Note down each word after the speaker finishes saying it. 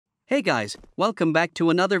Hey guys, welcome back to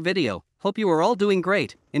another video. Hope you are all doing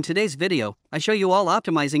great. In today's video, I show you all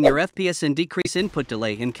optimizing your FPS and decrease input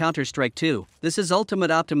delay in Counter-Strike 2. This is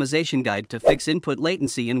ultimate optimization guide to fix input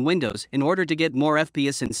latency in Windows in order to get more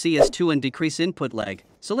FPS in CS2 and decrease input lag.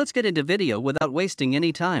 So let's get into video without wasting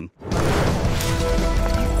any time.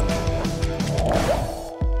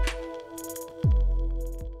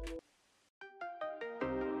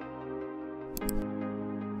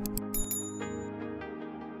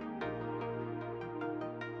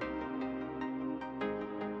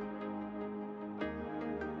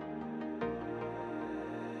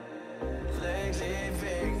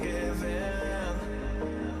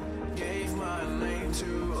 Gave my name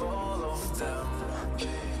to all of them.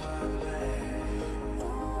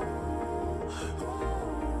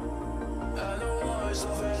 And the voice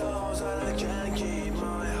of it all that I can't keep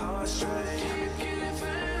my heart straight.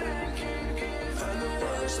 And the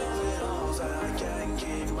voice of it all that I can't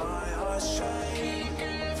keep my heart straight.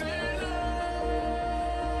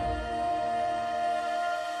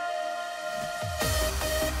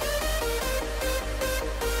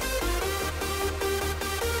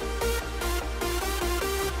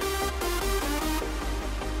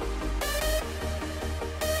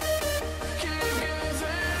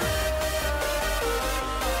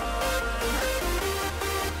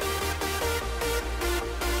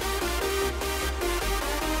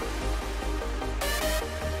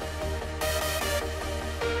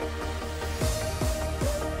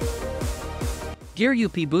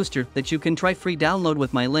 GearUP booster that you can try free download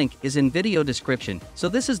with my link is in video description. So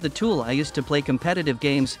this is the tool I use to play competitive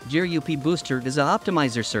games. GearUP booster is an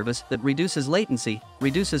optimizer service that reduces latency,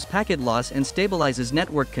 reduces packet loss and stabilizes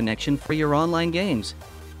network connection for your online games.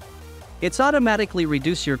 It's automatically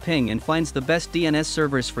reduce your ping and finds the best DNS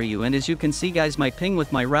servers for you, and as you can see guys, my ping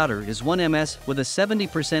with my router is 1 ms with a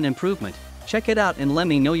 70% improvement. Check it out and let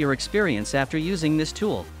me know your experience after using this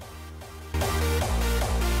tool.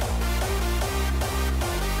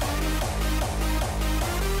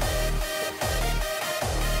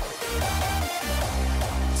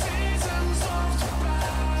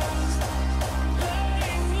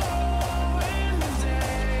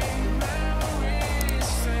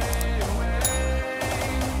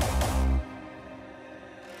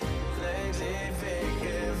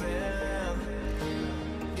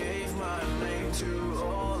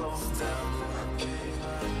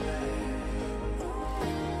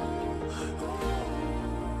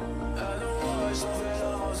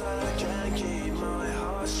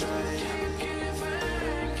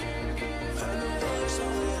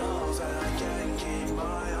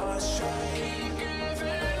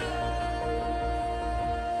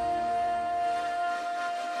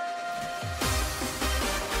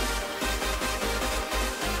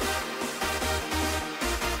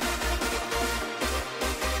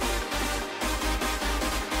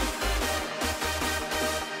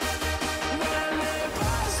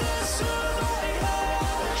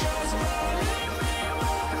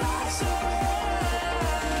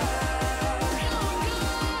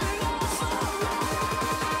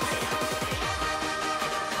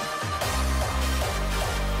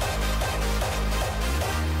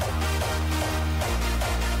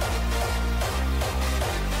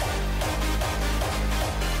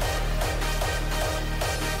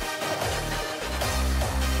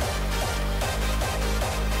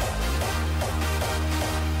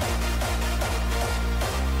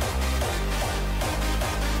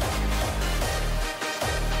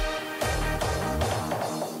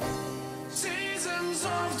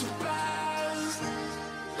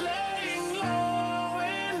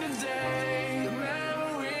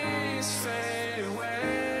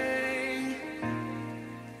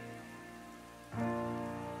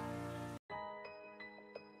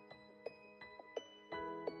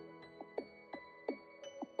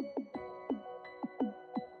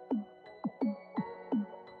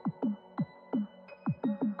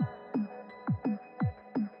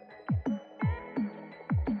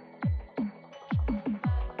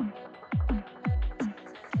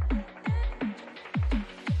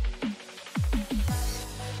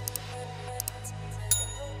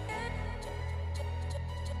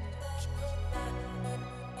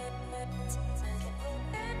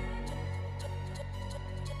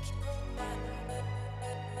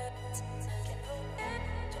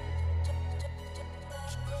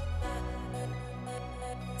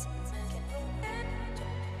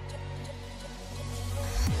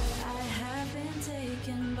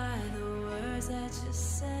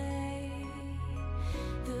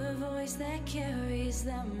 That carries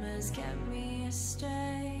them has kept me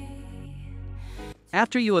astray.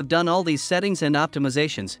 After you have done all these settings and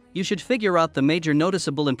optimizations, you should figure out the major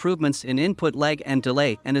noticeable improvements in input lag and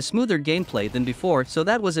delay and a smoother gameplay than before. So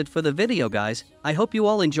that was it for the video, guys. I hope you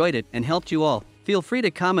all enjoyed it and helped you all. Feel free to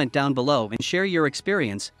comment down below and share your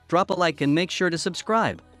experience, drop a like and make sure to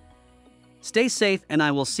subscribe. Stay safe and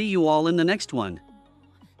I will see you all in the next one.